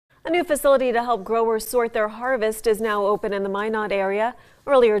A new facility to help growers sort their harvest is now open in the Minot area.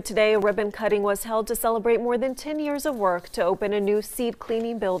 Earlier today, a ribbon cutting was held to celebrate more than 10 years of work to open a new seed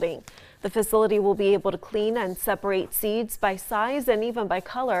cleaning building. The facility will be able to clean and separate seeds by size and even by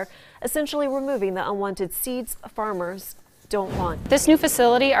color, essentially removing the unwanted seeds farmers don't want. This new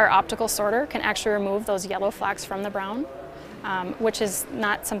facility, our optical sorter, can actually remove those yellow flecks from the brown, which is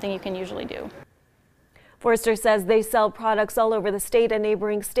not something you can usually do. Forester says they sell products all over the state and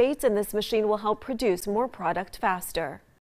neighboring states, and this machine will help produce more product faster.